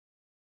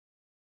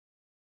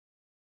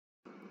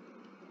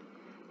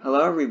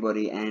Hello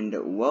everybody and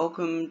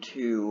welcome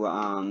to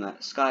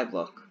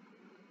Skyblock.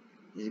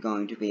 This is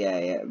going to be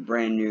a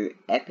brand new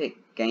epic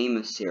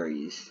gamer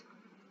series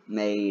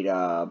made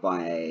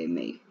by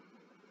me.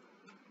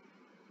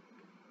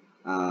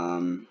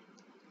 Oh,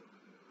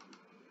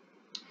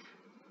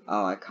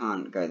 I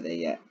can't go there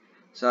yet.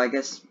 So I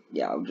guess,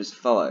 yeah, I'll just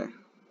follow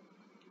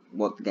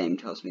what the game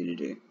tells me to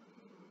do.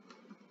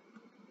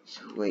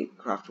 Sweet,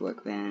 craft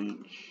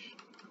workbench.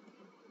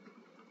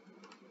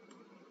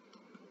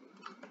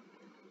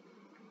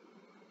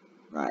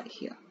 Right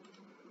here.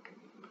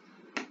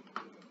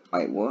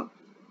 Wait, what?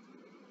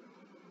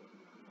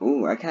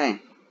 Ooh, okay.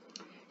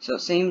 So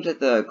it seems that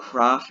the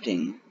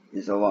crafting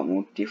is a lot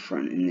more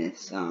different in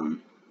this,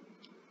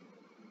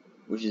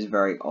 which is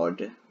very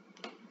odd.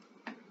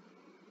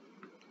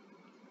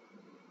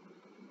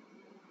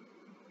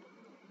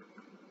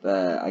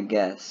 But I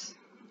guess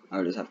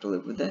I'll just have to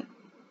live with it.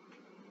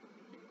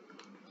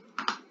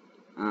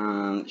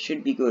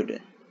 Should be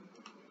good.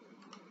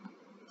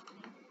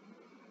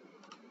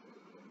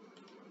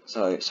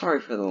 So, sorry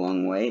for the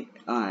long wait.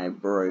 I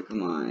broke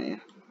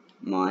my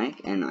mic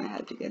and I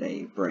had to get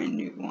a brand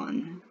new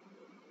one.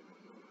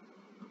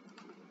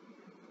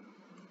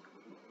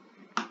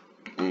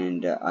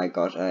 And I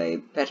got a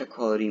better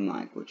quality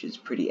mic, which is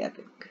pretty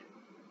epic.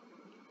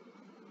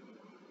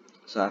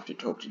 So I have to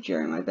talk to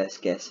Jerry. My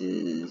best guess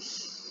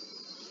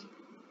is...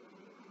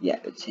 yeah,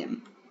 it's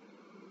him.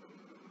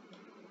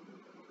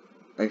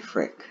 Oh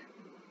frick.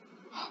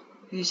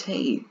 Who's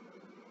he?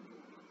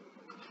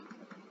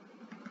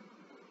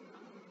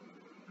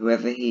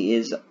 Whoever he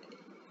is,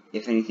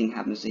 if anything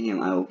happens to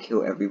him, I will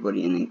kill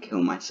everybody and then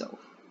kill myself.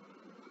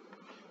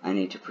 I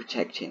need to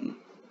protect him.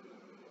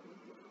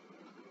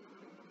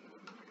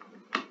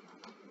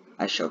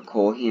 I shall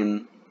call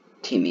him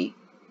Timmy.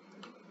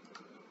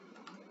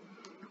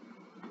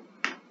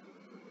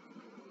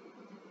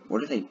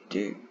 What do they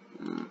do?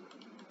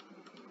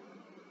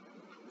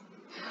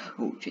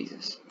 Oh,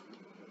 Jesus.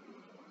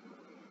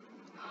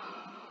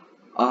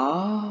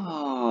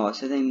 Oh,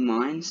 so they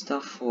mine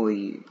stuff for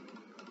you.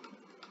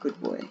 Good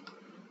boy.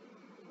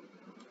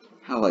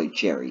 Hello,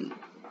 Jerry.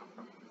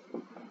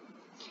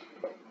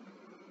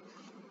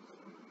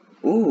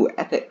 Ooh,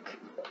 epic.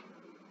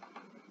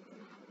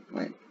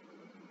 Wait,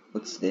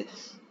 what's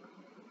this?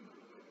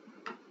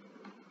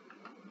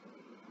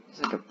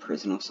 It's like a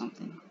prison or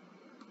something.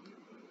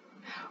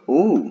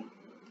 Ooh.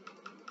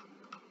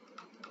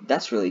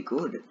 That's really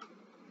good.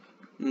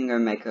 I'm gonna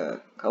make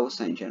a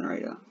cobblestone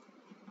generator.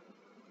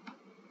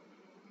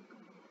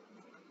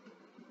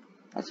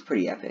 That's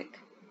pretty epic.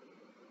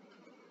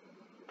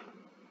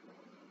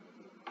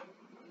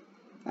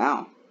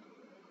 Wow.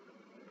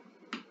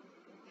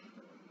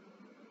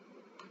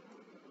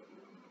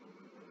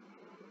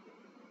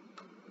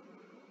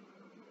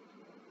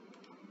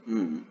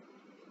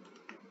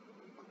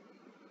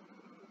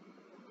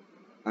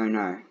 Oh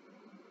no.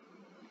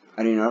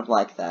 I do not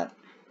like that.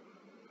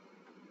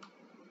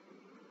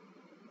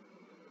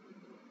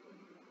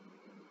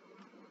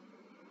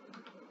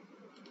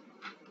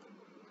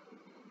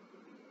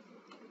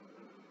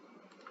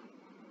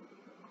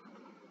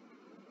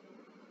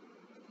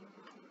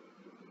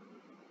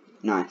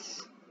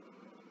 Nice.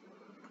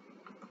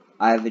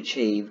 I have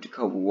achieved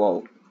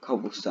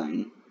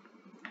cobblestone.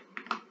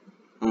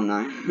 Oh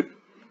no.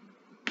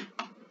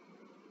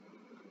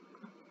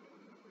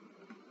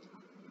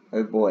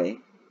 Oh boy.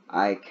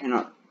 I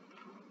cannot...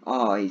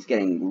 Oh, he's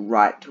getting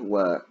right to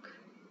work.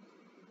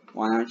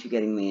 Why aren't you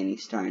getting me any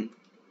stone?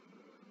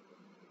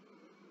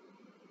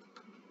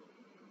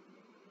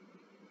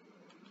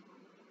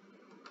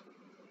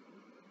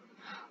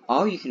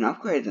 Oh, you can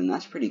upgrade them.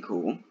 That's pretty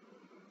cool.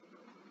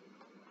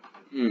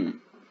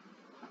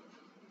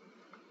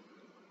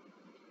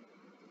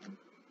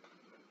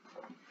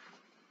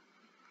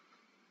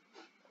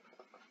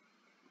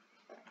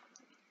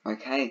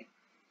 Okay.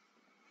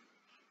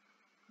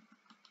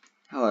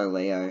 Hello,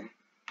 Leo.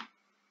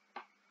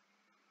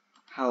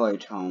 Hello,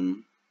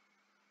 Tom.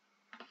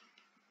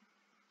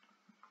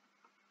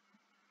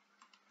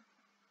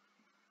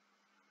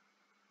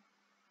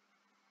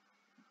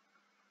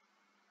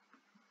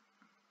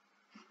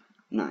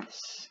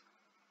 Nice.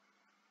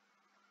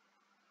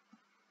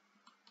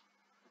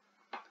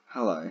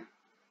 Hello.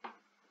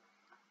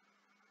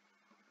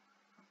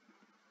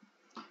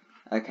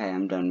 Okay,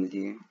 I'm done with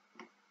you.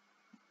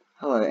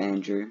 Hello,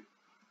 Andrew.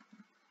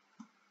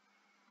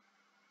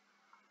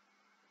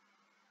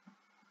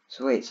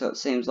 Sweet, so it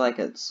seems like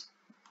it's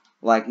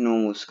like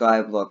normal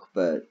skyblock,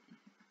 but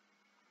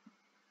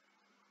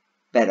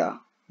better.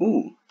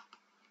 Ooh.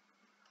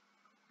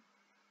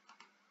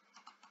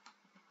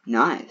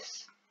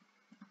 Nice.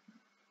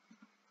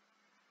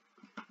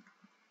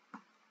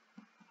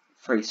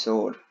 Free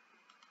sword.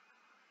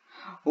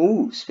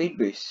 Ooh, speed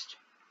boost.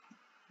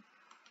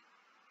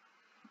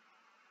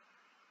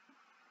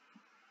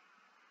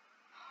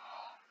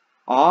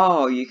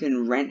 Oh, you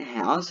can rent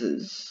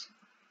houses.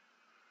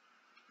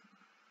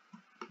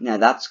 Now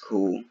that's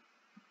cool.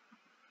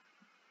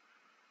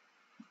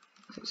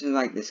 So it seems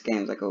like this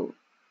game's like a...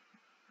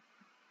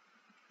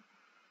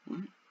 What?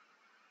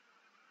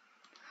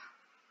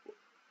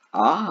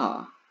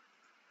 Ah,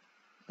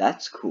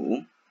 that's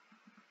cool.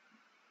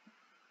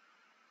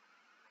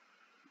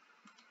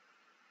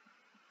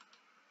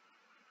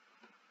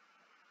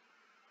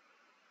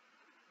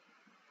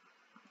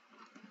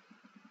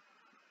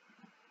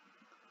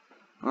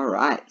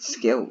 Alright,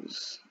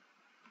 skills.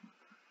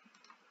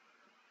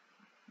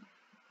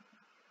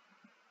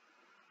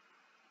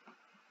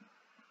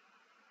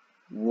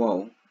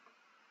 Whoa.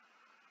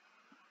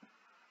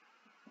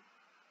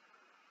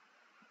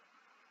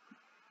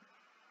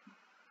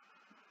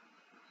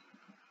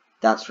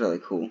 That's really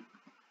cool.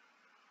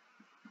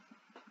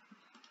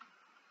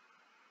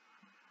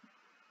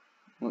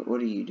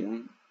 What are you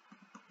doing?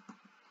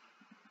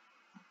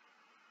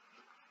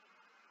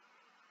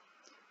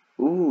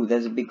 Ooh,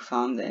 there's a big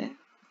farm there.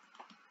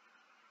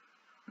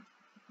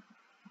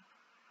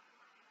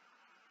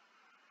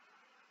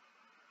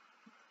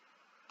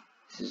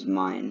 This is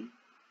mine.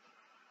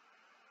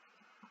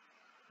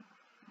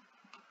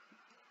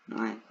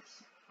 Nice.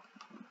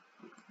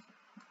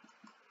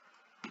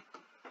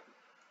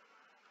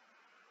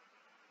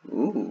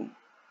 Ooh.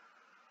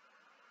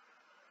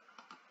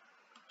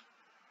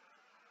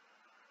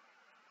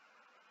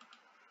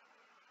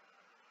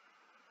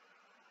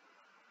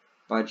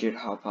 Budget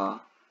hopper.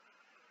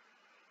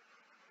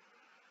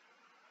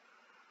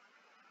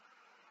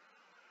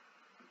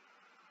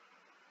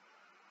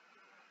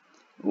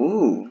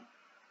 Ooh.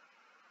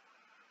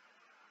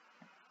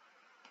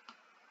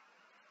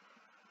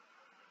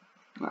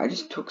 I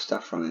just took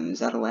stuff from him. Is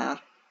that allowed?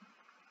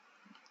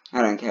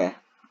 I don't care.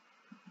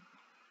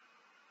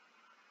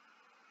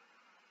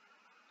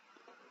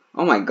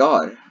 Oh my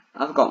god.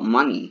 I've got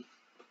money.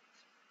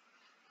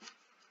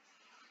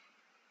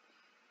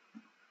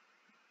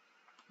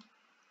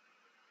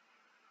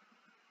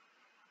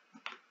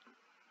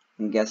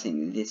 I'm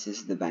guessing this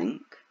is the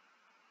bank.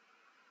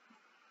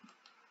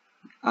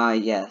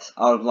 Yes.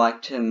 I would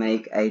like to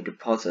make a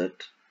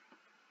deposit.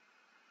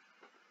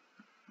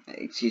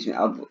 Excuse me.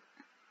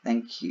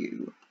 Thank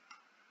you.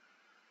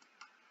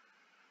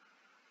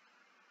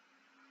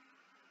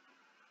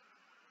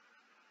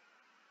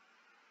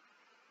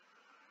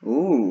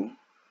 Ooh.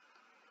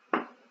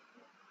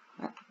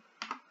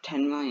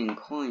 10 million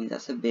coins.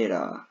 That's a bit,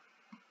 I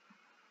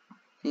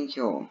think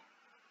you're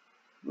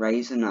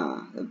raising,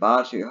 the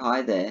bar too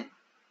high there.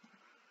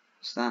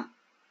 What's that?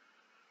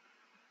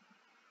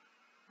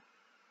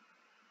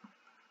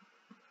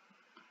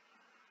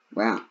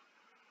 Wow.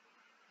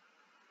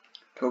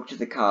 Talk to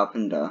the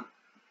carpenter.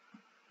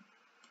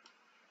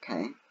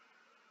 Okay.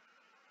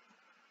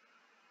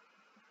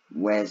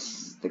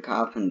 Where's the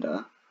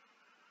carpenter?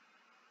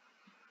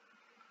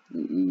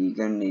 You're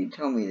gonna need to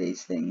tell me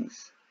these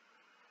things.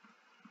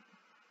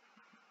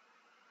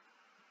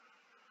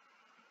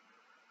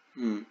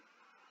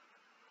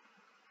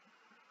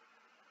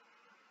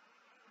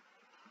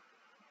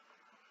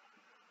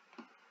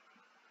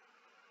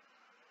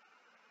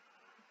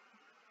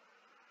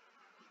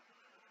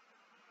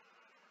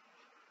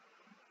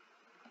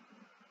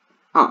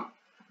 Oh.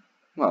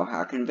 Well,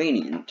 how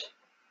convenient.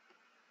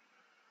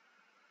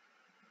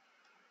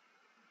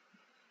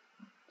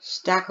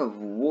 Stack of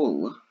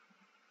wool?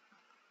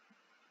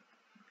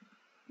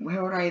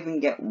 Where would I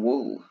even get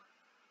wool?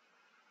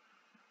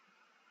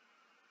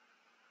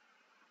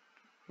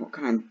 What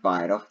can I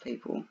buy it off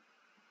people?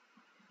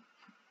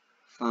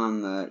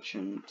 Farm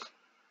merchant.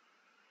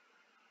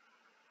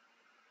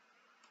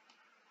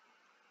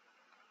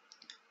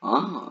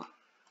 Ah.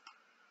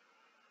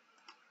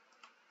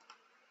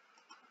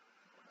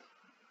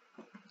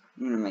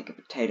 I'm gonna make a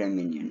potato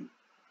minion.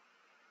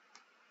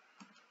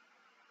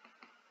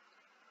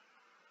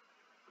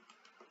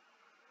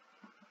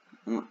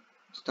 Oh,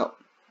 stop.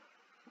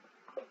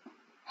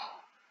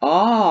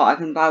 Oh, I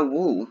can buy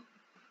wool.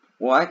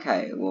 Well,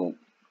 okay, well,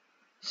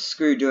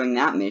 screw doing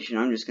that mission,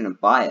 I'm just gonna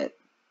buy it.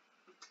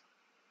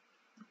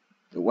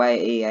 The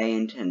way EA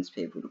intends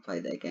people to play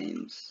their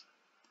games.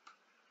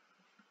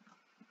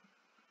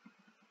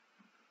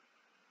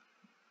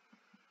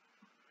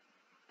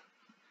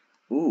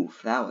 Ooh,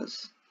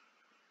 flowers.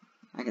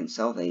 I can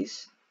sell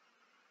these.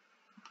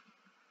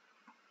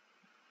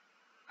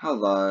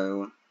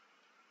 Hello.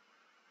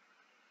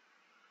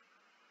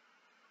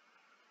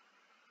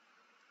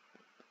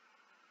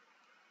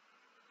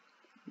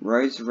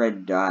 Rose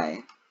red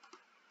dye.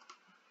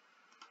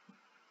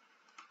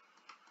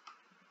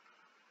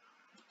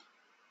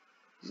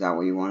 Is that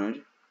what you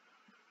wanted?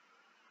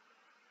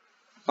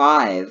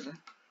 5?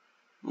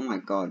 Oh my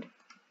god.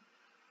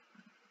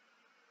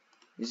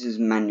 This is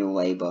manual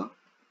labor.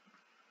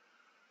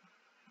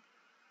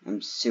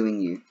 I'm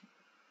suing you.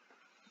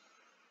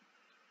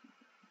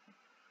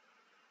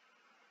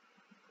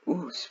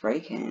 Ooh, spray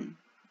can.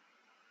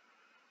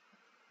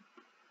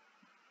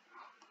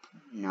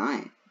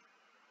 Nice.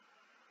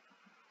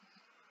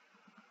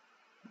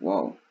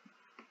 Whoa.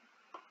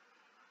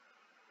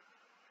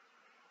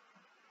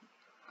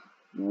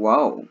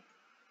 Whoa.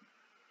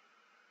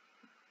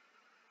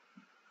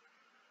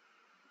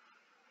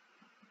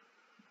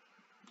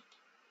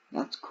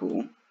 That's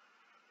cool.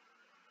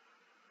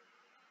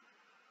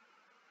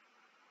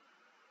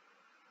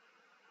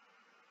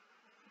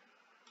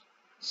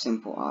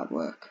 simple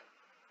artwork.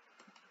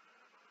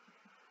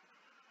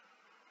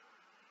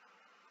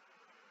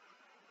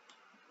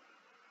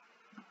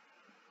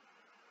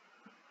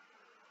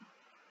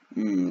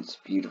 It's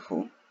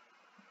beautiful.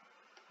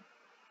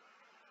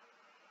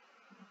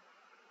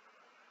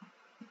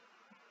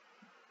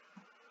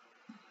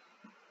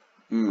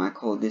 I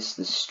call this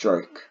the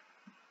stroke,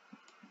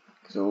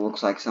 because it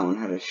looks like someone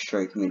had a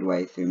stroke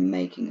midway through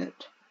making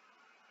it.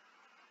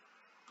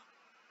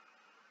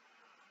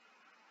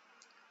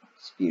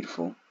 It's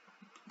beautiful.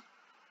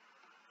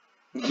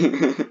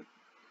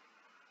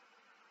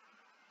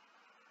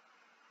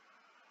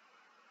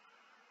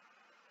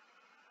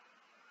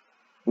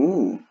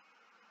 Ooh.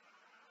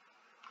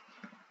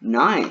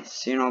 Nice.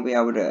 Soon I'll be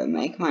able to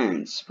make my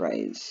own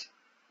sprays.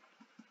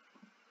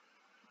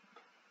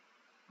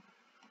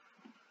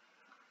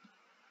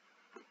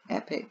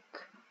 Epic.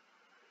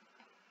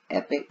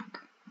 Epic.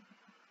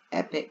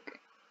 Epic.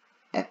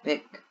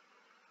 Epic.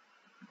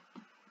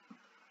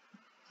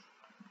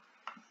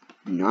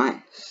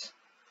 Nice.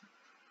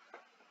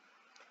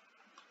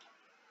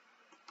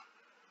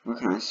 What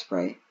can I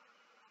spray?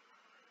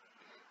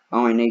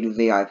 Oh, I need a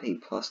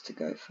VIP plus to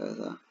go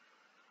further.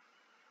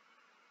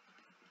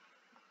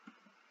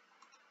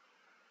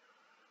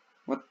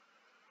 What?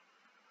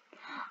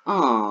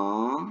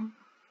 Aww.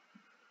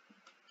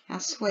 How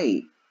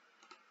sweet.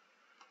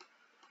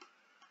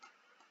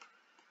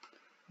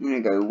 I'm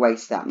gonna go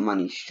waste that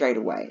money straight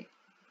away.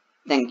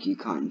 Thank you,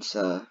 kind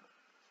sir.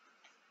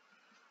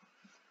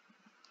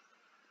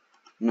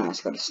 Nice,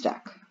 got a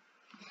stack.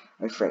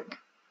 Oh frick.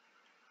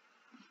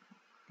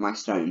 My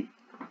stone.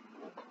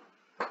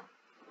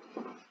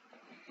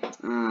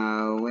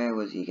 Where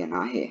was he again?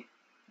 Ah, here.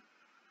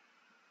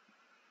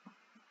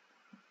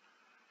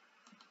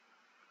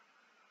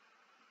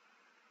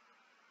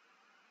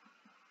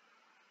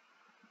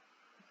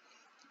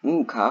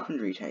 Ooh,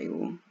 carpentry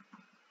table.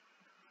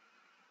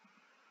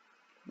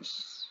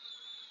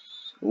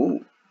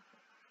 Ooh.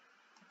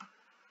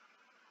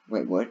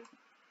 Wait, what?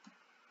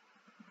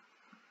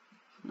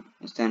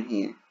 What's down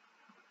here?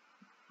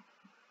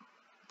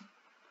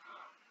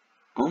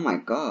 Oh my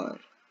god.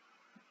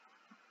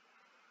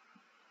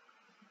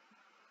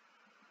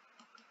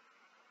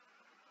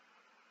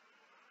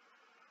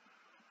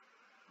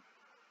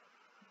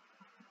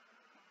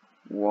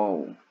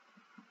 Whoa.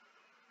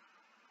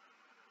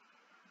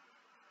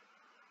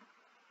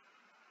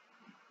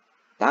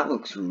 That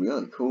looks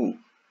really cool.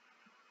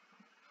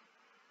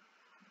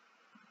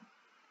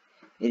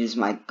 It is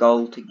my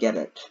goal to get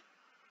it.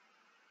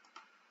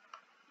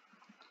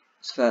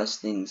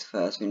 First things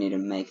first, we need to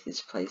make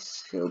this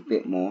place feel a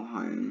bit more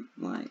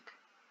home-like.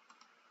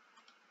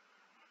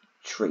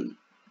 Tree.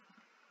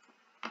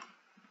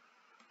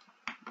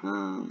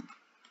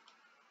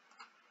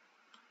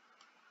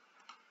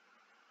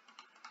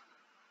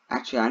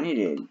 Actually, I need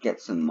to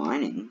get some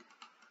mining.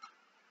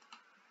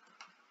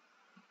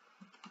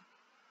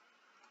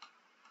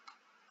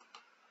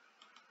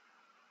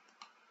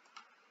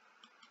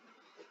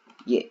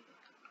 Yeah.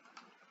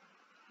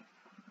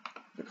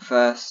 But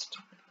first,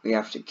 we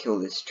have to kill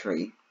this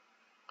tree.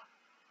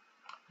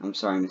 I'm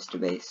sorry, Mr.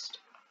 Beast.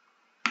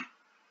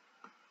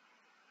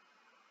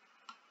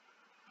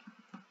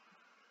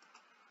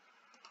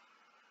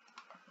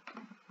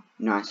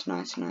 Nice,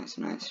 nice, nice,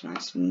 nice,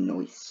 nice,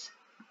 nice.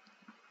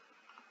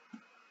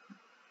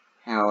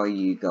 How are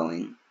you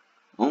going?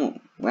 Oh,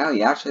 wow,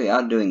 you actually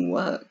are doing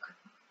work.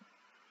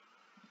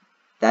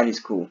 That is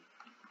cool.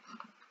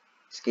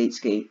 Skeet,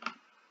 skeet.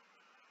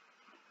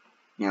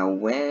 Now,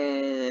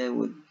 where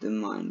would the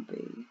mine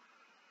be?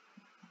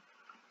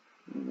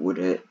 Would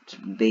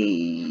it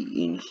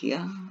be in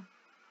here?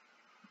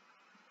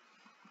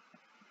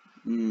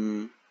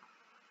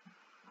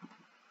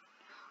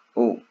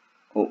 Oh,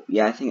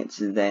 yeah, I think it's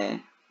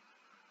there.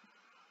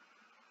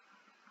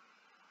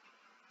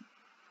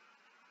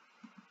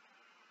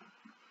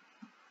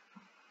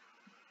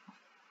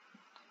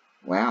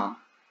 Wow.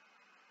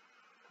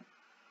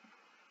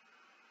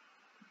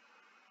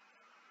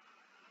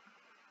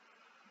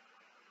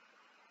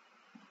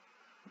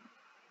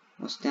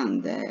 What's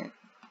down there?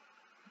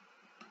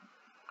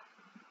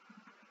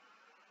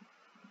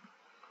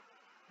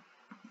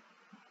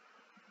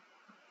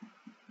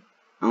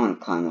 I want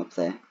to climb up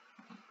there.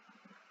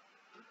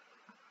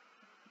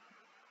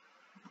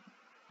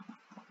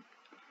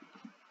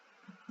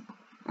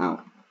 Ow.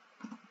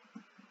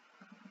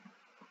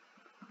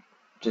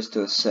 Just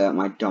to assert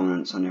my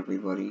dominance on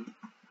everybody.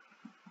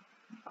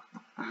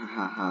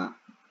 Ha.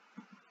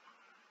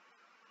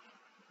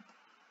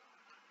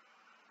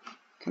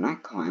 Can I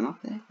climb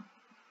up there?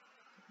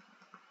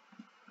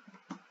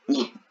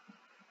 Yeah.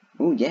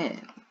 Oh yeah.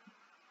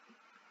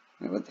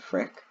 Wait, what the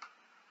frick?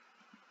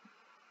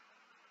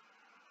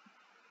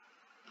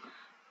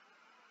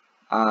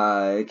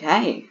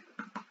 Okay.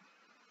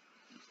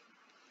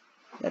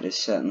 That is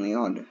certainly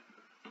odd.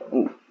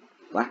 Oh,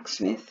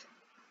 blacksmith.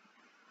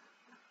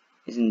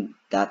 Isn't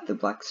that the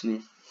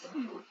blacksmith?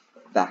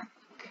 Back.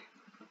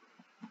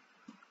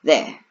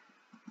 There.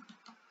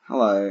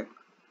 Hello.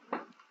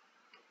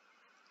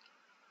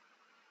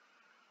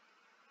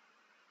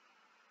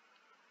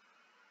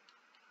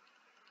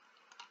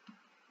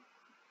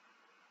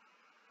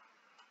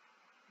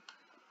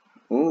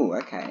 Ooh,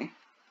 okay.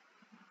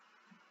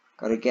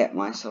 Gotta get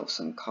myself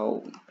some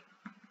coal.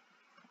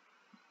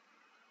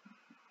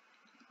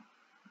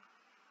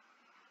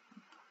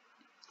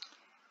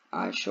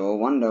 I sure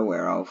wonder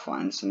where I'll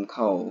find some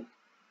coal.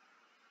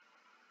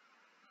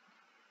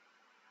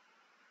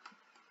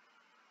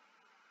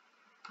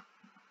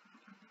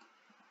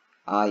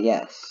 Ah,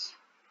 yes.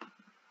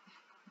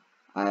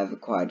 I have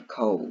acquired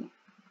coal.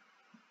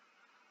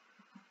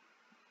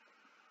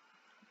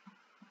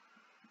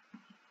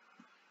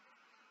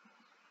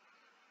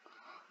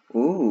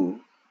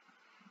 Ooh.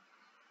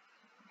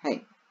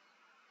 Hey.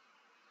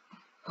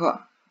 Huh.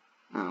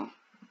 Ow.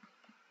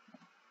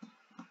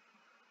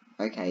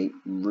 Okay,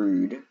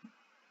 rude.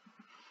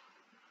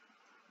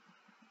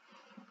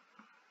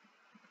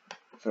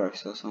 Thought I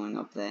saw something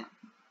up there.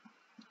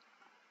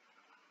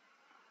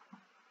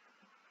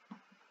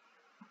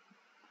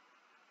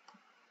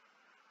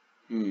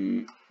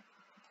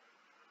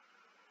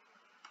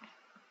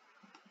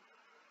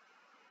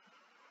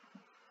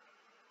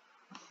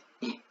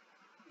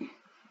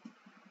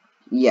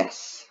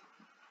 Yes.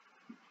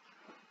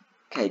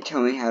 Okay,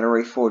 tell me how to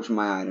reforge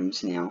my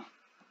items now.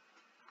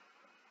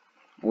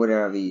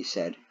 Whatever you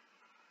said.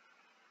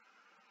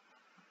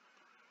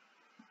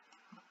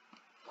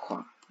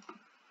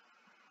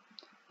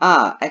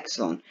 Ah,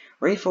 excellent.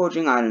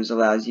 Reforging items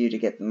allows you to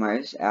get the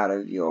most out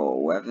of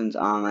your weapons,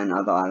 armor, and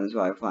other items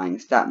by applying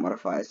stat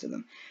modifiers to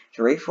them.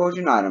 To reforge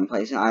an item,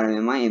 place an item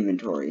in my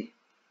inventory.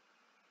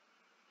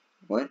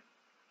 What?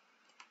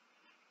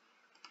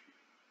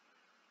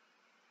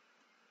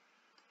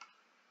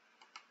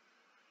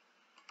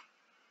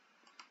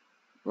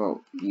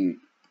 Well, you...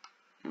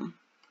 Huh?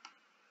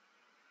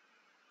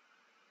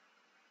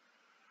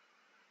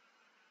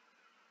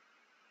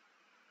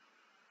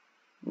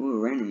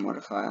 Ooh, random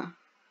modifier.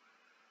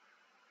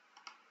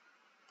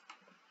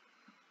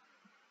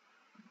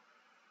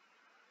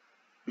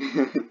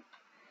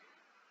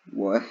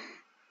 What?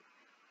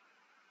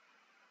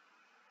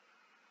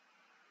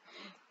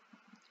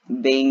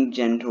 Being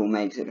gentle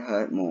makes it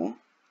hurt more.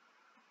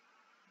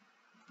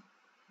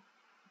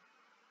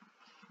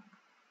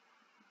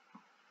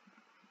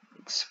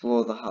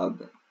 Explore the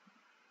hub.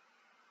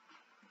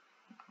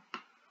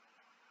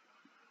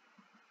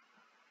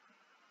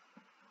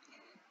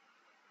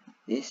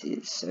 This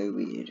is so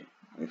weird.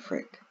 Oh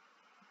frick.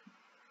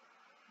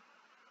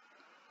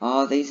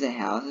 Oh, these are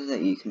houses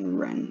that you can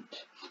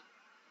rent.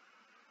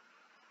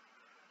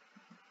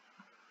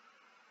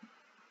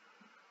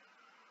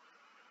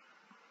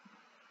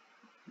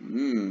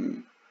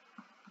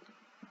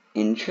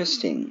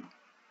 Interesting.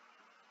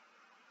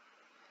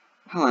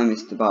 Hello,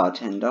 Mr.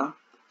 Bartender.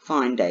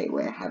 Fine day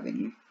we're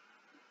having.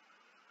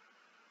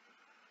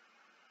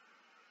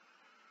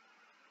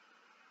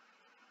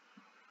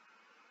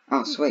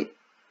 Oh, sweet.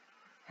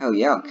 Hell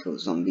yeah, I'll kill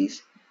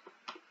zombies.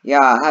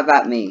 Yeah, have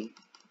at me.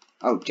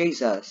 Oh,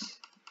 Jesus.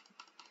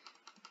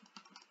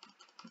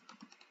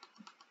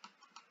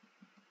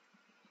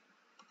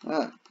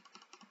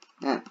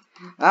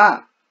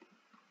 Ah!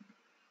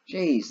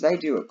 Jeez, they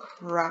do a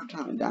crap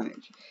ton of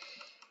damage.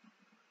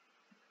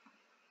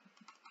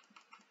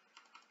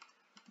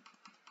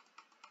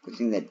 Good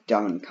thing they're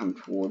dumb and come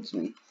towards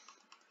me.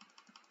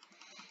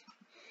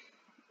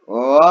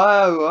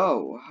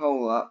 Whoa,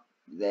 hold up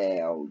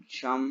there, old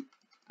chum.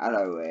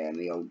 Hello there,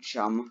 me old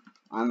chum.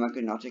 I'm a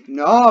Gnotic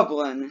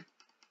Noblin.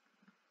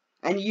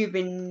 And you've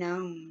been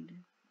known.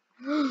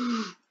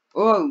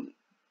 Whoa.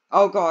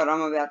 Oh god,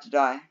 I'm about to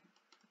die.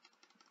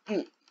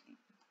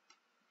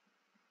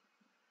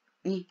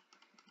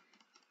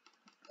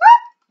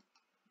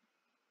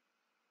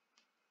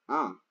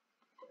 Oh.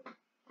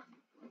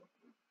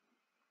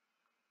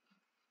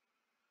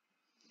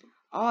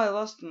 Oh, I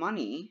lost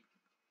money.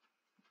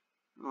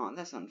 Oh,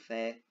 that's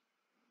unfair.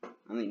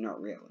 I mean,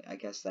 not really. I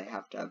guess they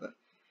have to have a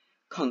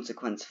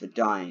consequence for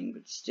dying,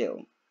 but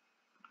still.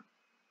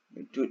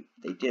 They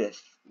did a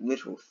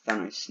literal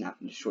Thanos snap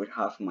and destroyed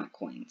half of my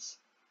coins.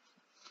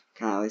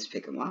 Can I at least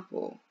pick them up,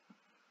 or?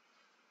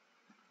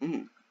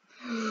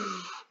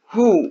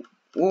 Whoa,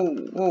 whoa,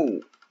 whoa.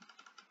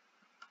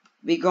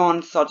 Be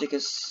gone,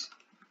 Thoticus.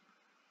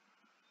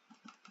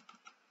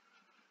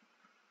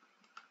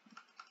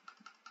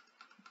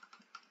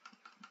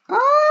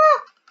 Ah!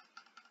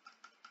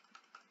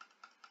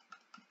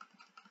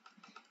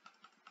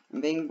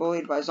 I'm being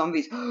bullied by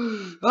zombies.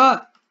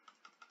 Ah!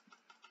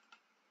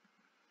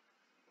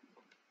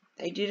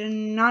 They did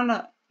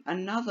another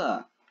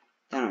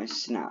Thanos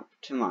snap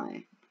to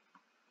my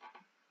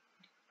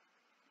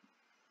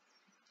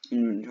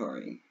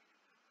inventory.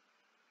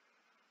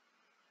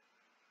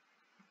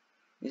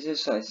 This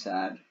is so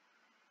sad.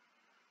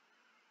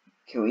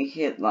 Can we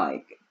hit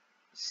like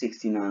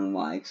 69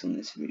 likes on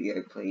this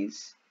video,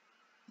 please?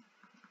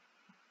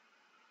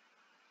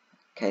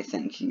 Okay,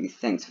 thank you.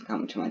 Thanks for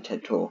coming to my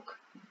TED Talk.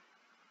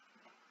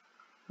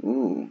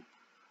 Ooh.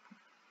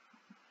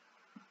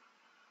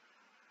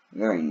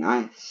 Very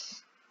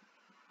nice.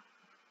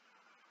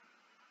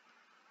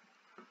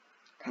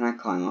 Can I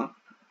climb up?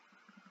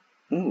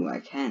 Ooh, I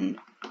can.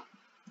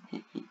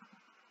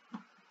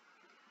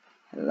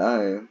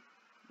 Hello.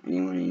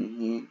 Anyone in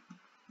here?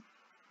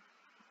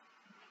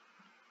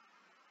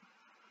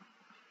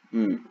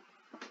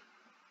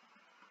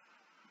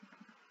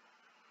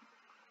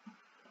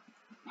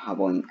 Ha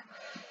boink.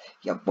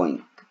 Ya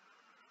boink.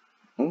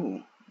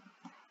 Ooh.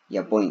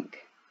 Ya boink.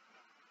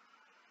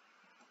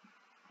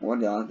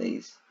 What are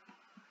these?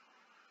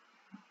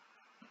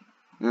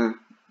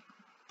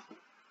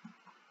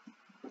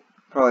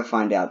 Probably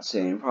find out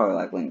soon. Probably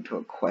like link to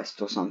a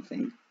quest or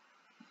something.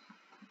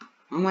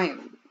 Why am I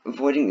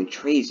avoiding the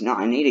trees? No,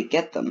 I need to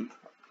get them.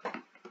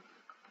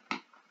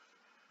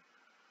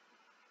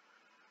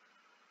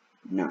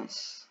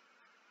 Nice.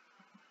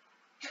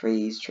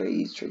 Trees,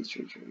 trees, trees,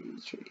 trees,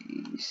 trees,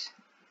 trees.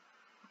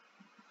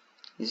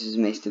 This is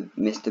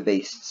Mr.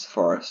 Beast's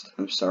forest.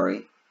 I'm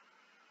sorry.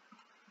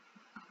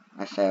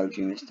 I failed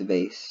you, Mr.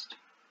 Beast.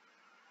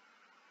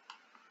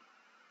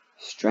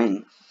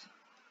 Strength.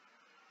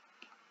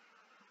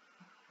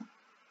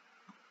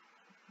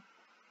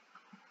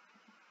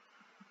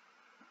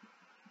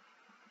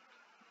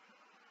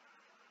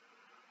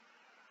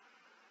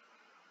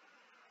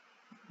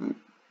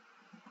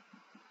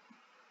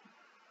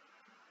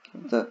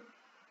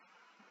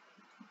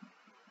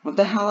 What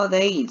the hell are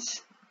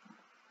these?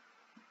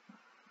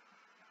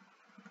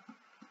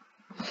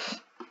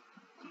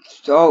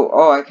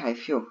 Oh, okay,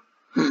 phew.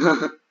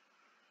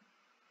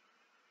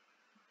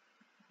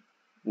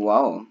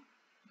 Whoa.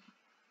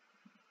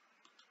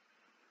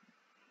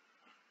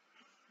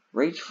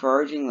 Reach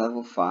foraging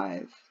level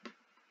 5.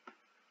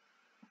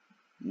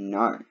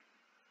 No.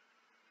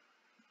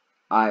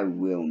 I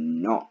will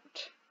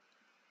not.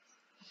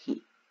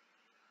 Is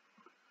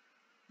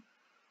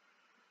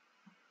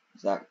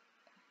that...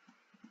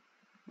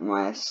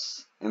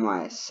 Am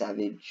I a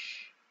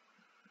savage?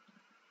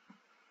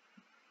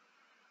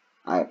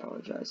 I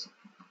apologize.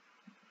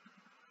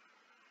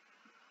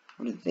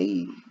 What are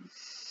these?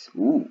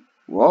 Ooh,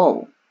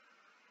 whoa.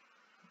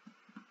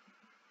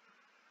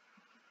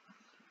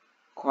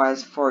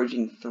 Requires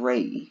foraging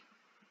 3.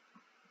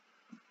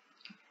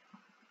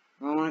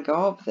 I want to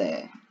go up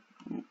there.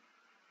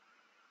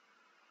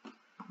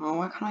 Oh,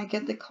 why can't I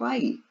get the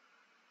clay?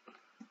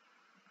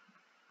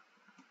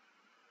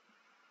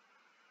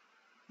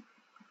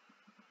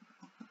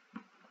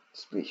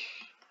 Splish.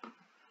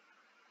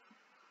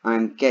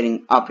 I'm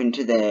getting up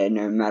into there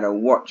no matter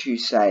what you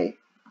say.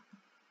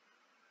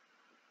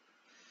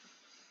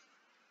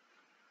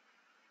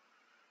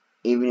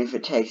 Even if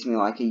it takes me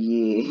like a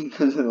year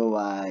because of the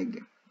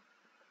lag.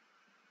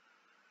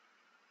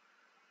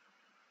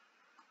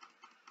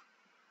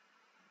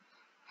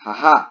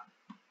 Haha.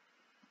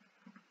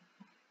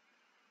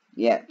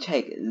 Yeah,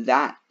 take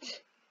that.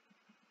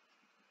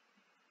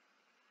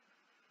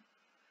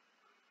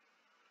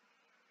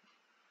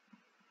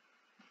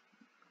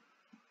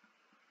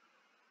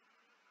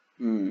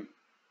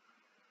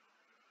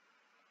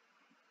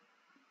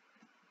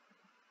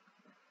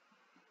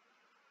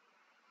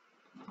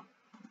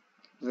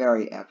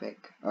 Very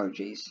epic. Oh,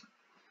 jeez.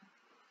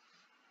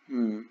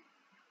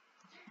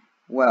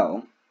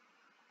 Well,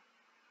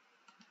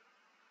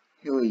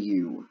 who are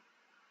you?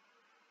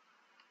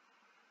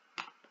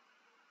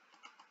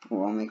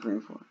 Oh, I'll make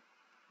room for it.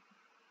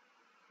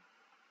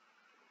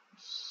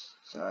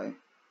 So,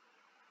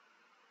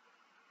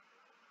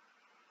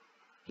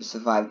 just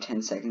survive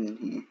 10 seconds in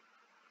here.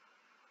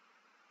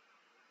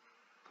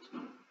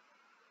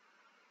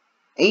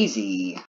 Easy.